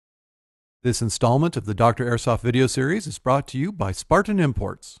This installment of the Dr. Airsoft video series is brought to you by Spartan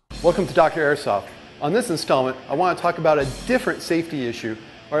Imports. Welcome to Dr. Airsoft. On this installment, I want to talk about a different safety issue,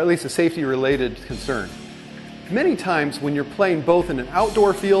 or at least a safety-related concern. Many times when you're playing both in an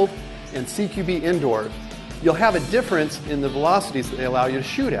outdoor field and CQB indoor, you'll have a difference in the velocities that they allow you to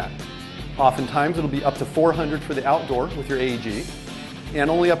shoot at. Oftentimes it'll be up to 400 for the outdoor with your AEG, and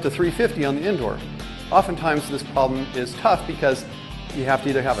only up to 350 on the indoor. Oftentimes this problem is tough because you have to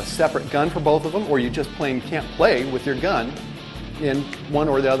either have a separate gun for both of them, or you just plain can't play with your gun in one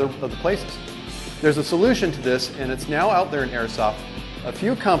or the other of the places. There's a solution to this, and it's now out there in Airsoft. A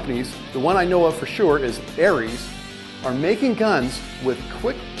few companies, the one I know of for sure is Aries, are making guns with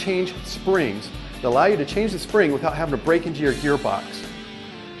quick change springs that allow you to change the spring without having to break into your gearbox.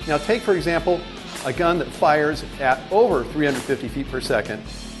 Now take, for example, a gun that fires at over 350 feet per second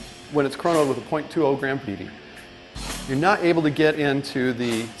when it's chronoed with a .20 gram PD. You're not able to get into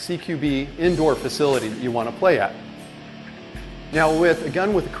the CQB indoor facility that you want to play at. Now with a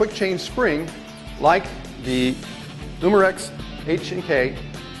gun with a quick change spring, like the Umarex H&K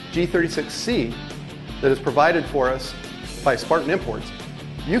G36C that is provided for us by Spartan Imports,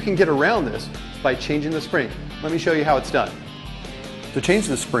 you can get around this by changing the spring. Let me show you how it's done. To change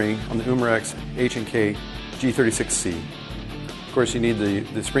the spring on the Umarex H&K G36C, of course, you need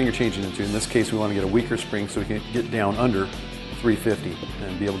the spring you're changing into. In this case, we want to get a weaker spring so we can get down under 350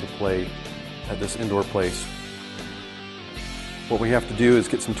 and be able to play at this indoor place. What we have to do is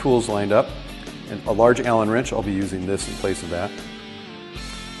get some tools lined up. And a large Allen wrench, I'll be using this in place of that.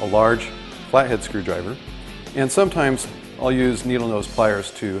 A large flathead screwdriver. And sometimes I'll use needle nose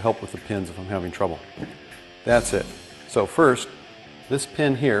pliers to help with the pins if I'm having trouble. That's it. So first, this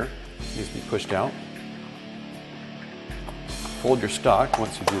pin here needs to be pushed out. Hold your stock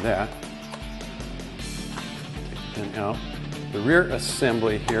once you do that. Take the pin out. The rear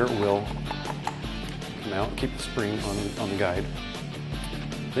assembly here will come out, keep the spring on the guide.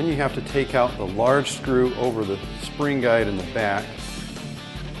 Then you have to take out the large screw over the spring guide in the back.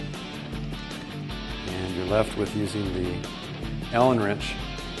 And you're left with using the Allen wrench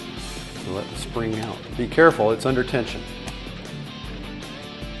to let the spring out. Be careful, it's under tension.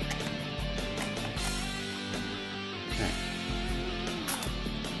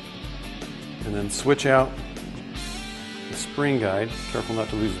 And then switch out the spring guide, careful not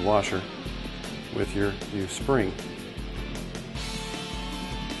to lose the washer, with your new spring.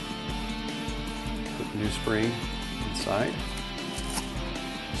 Put the new spring inside.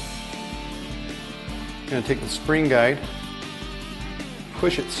 You're going to take the spring guide,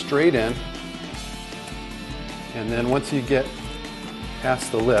 push it straight in, and then once you get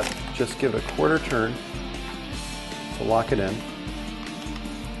past the lip, just give it a quarter turn to lock it in.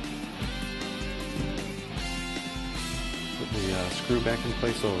 The screw back in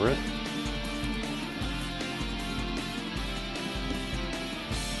place over it.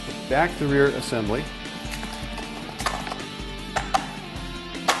 Put back the rear assembly.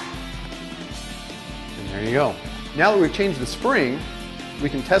 And there you go. Now that we've changed the spring, we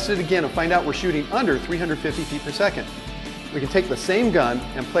can test it again and find out we're shooting under 350 feet per second. We can take the same gun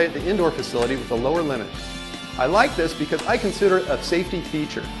and play at the indoor facility with a lower limit. I like this because I consider it a safety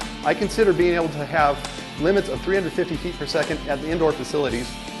feature. I consider being able to have limits of 350 feet per second at the indoor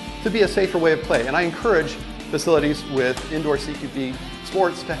facilities to be a safer way of play. And I encourage facilities with indoor CQB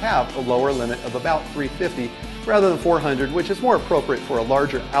sports to have a lower limit of about 350 rather than 400, which is more appropriate for a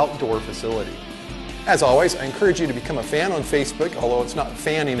larger outdoor facility. As always, I encourage you to become a fan on Facebook, although it's not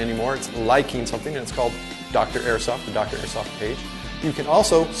fanning anymore, it's liking something, and it's called Dr. Airsoft, the Dr. Airsoft page. You can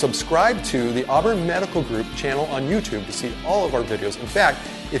also subscribe to the Auburn Medical Group channel on YouTube to see all of our videos. In fact,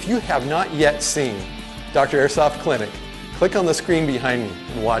 if you have not yet seen Dr. Airsoft Clinic, click on the screen behind me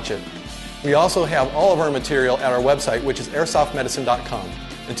and watch it. We also have all of our material at our website, which is airsoftmedicine.com.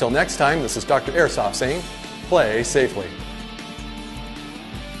 Until next time, this is Dr. Airsoft saying, play safely.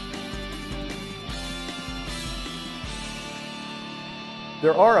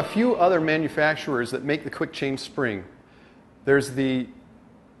 There are a few other manufacturers that make the quick change spring. There's but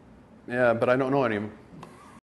I don't know any of them.